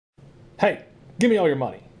Hey, give me all your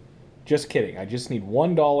money. Just kidding. I just need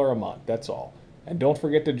 $1 a month. That's all. And don't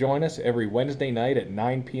forget to join us every Wednesday night at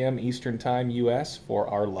 9 p.m. Eastern Time US for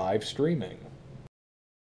our live streaming.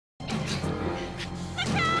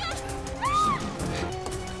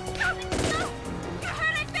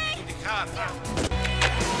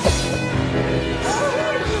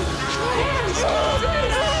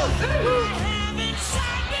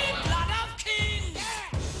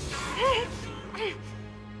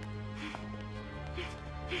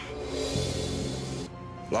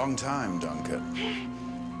 Long time, Duncan.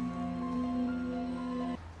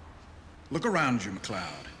 Look around you, MacLeod.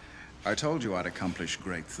 I told you I'd accomplish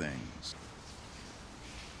great things.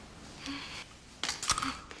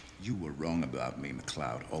 You were wrong about me,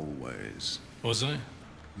 MacLeod, always. Was I?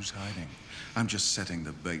 Who's hiding? I'm just setting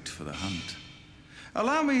the bait for the hunt.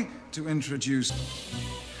 Allow me to introduce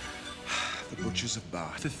the Butchers of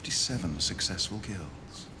Bar. 57 successful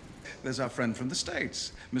kills. There's our friend from the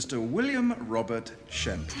States, Mr. William Robert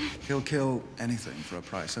Shent. He'll kill anything for a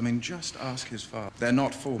price. I mean, just ask his father. They're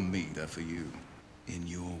not for me, they're for you. In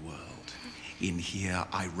your world. In here,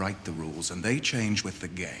 I write the rules, and they change with the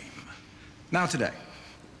game. Now today,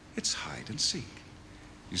 it's hide and seek.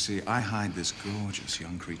 You see, I hide this gorgeous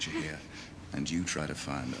young creature here, and you try to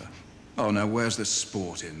find her. Oh, now where's the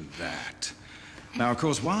sport in that? Now, of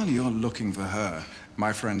course, while you're looking for her,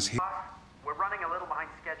 my friends here... We're running a little behind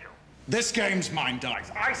schedule. This game's mine, Dice.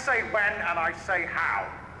 I say when and I say how.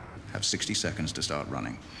 Have 60 seconds to start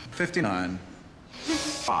running. 59.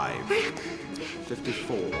 5.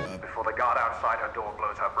 54. Before the guard outside her door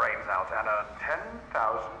blows her brains out and earn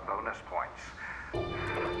 10,000 bonus points.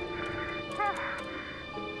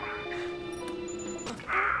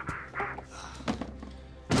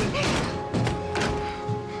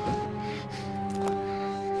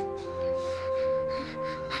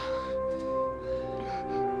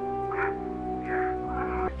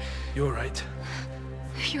 You all right?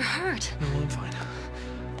 You're hurt. No, I'm fine.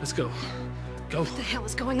 Let's go. Go. What the hell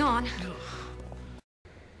is going on?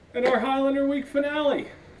 And our Highlander Week finale.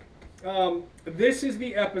 This is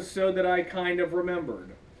the episode that I kind of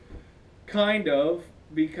remembered. Kind of,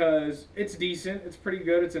 because it's decent. It's pretty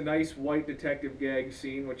good. It's a nice white detective gag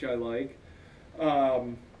scene, which I like.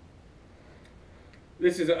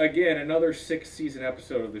 This is, again, another 6th-season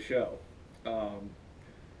episode of the show.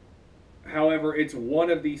 However, it's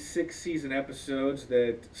one of the 6th-season episodes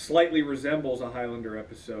that slightly resembles a Highlander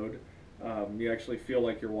episode. You actually feel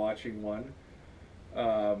like you're watching one.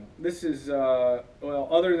 This is, well,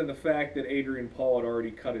 other than the fact that Adrian Paul had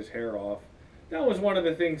already cut his hair off, that was one of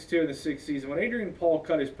the things, too, in the 6th season. When Adrian Paul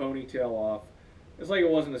cut his ponytail off, it's like it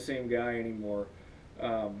wasn't the same guy anymore.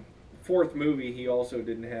 4th movie, he also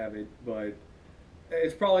didn't have it, but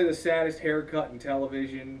it's probably the saddest haircut in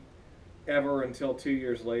television ever until 2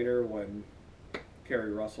 years later when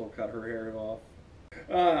Kerry Russell cut her hair off.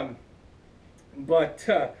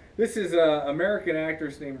 This is an American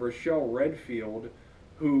actress named Rochelle Redfield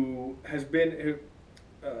who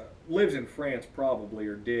lives in France probably,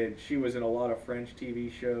 or did. She was in a lot of French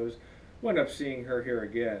TV shows. Wound up seeing her here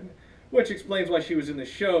again, which explains why she was in the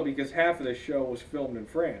show, because half of the show was filmed in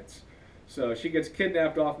France. So she gets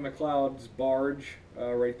kidnapped off MacLeod's barge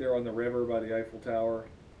right there on the river by the Eiffel Tower.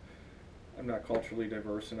 I'm not culturally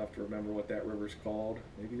diverse enough to remember what that river's called.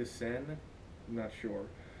 Maybe the Seine? I'm not sure.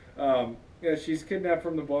 Yeah, she's kidnapped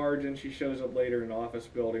from the barge, and she shows up later in an office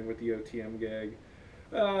building with the OTM gag.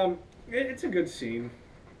 It's a good scene.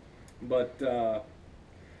 But,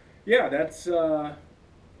 yeah, that's what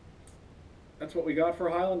we got for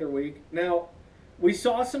Highlander Week. Now, we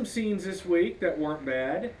saw some scenes this week that weren't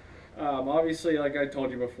bad. Obviously, like I told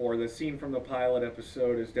you before, the scene from the pilot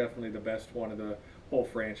episode is definitely the best one of the whole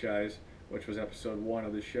franchise, which was episode 1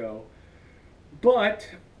 of the show. But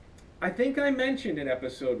I think I mentioned in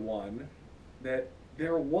episode 1 that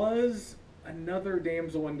there was another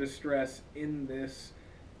damsel in distress in this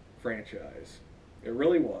franchise. It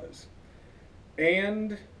really was.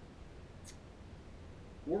 And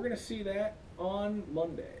we're going to see that on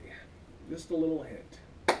Monday. Just a little hint.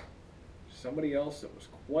 Somebody else that was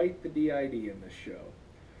quite the DID in this show.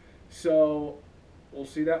 So we'll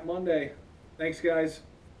see that Monday. Thanks, guys.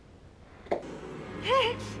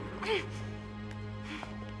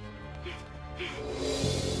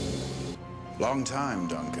 Long time,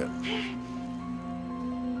 Duncan.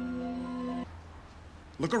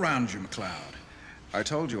 Look around you, MacLeod. I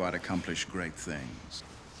told you I'd accomplish great things.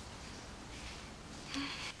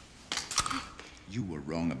 You were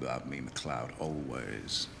wrong about me, MacLeod,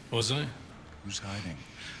 always. Was I? Who's hiding?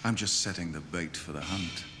 I'm just setting the bait for the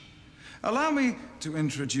hunt. Allow me to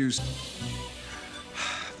introduce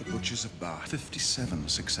The Butchers of Bar, 57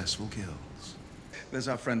 successful kills. There's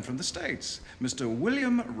our friend from the States, Mr.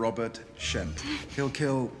 William Robert Shent. He'll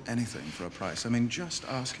kill anything for a price. I mean, just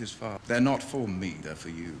ask his father. They're not for me, they're for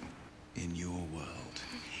you. In your world.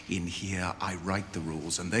 In here, I write the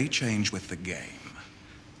rules, and they change with the game.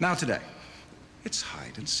 Now today, it's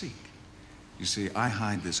hide and seek. You see, I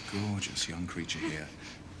hide this gorgeous young creature here,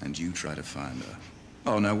 and you try to find her.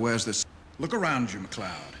 Oh, now where's this? Look around you,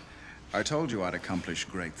 MacLeod. I told you I'd accomplish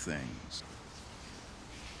great things.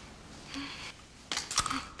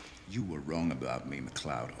 You were wrong about me,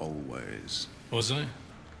 MacLeod, always. Was I?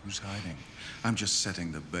 Who's hiding? I'm just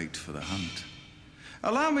setting the bait for the hunt.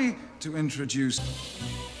 Allow me to introduce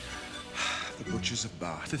the Butchers of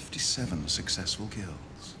Bar, 57 successful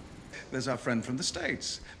kills. There's our friend from the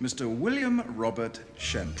States, Mr. William Robert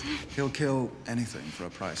Shent. He'll kill anything for a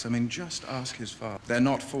price. I mean, just ask his father. They're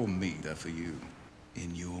not for me, they're for you.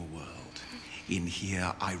 In your world. In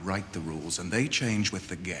here, I write the rules, and they change with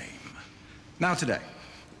the game. Now today,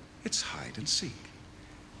 it's hide and seek.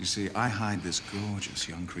 You see, I hide this gorgeous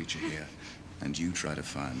young creature here, and you try to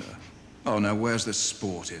find her. Oh, now where's the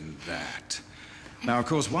sport in that? Now, of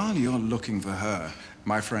course, while you're looking for her,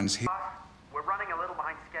 my friends here... We're running a little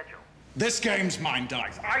behind schedule. This game's mine,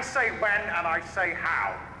 Dice. I say when and I say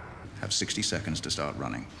how. Have 60 seconds to start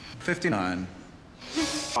running. 59.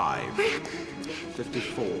 5.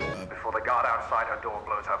 54. Before the guard outside her door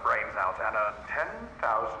blows her brains out and earn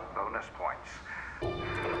 10,000 bonus points.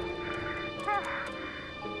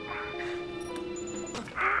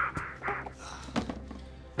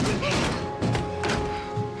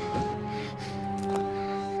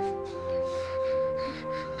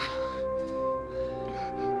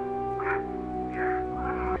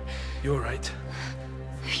 You all right?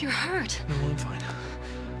 You're hurt. No, I'm fine.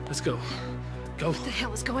 Let's go. Go. What the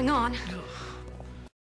hell is going on? Ugh.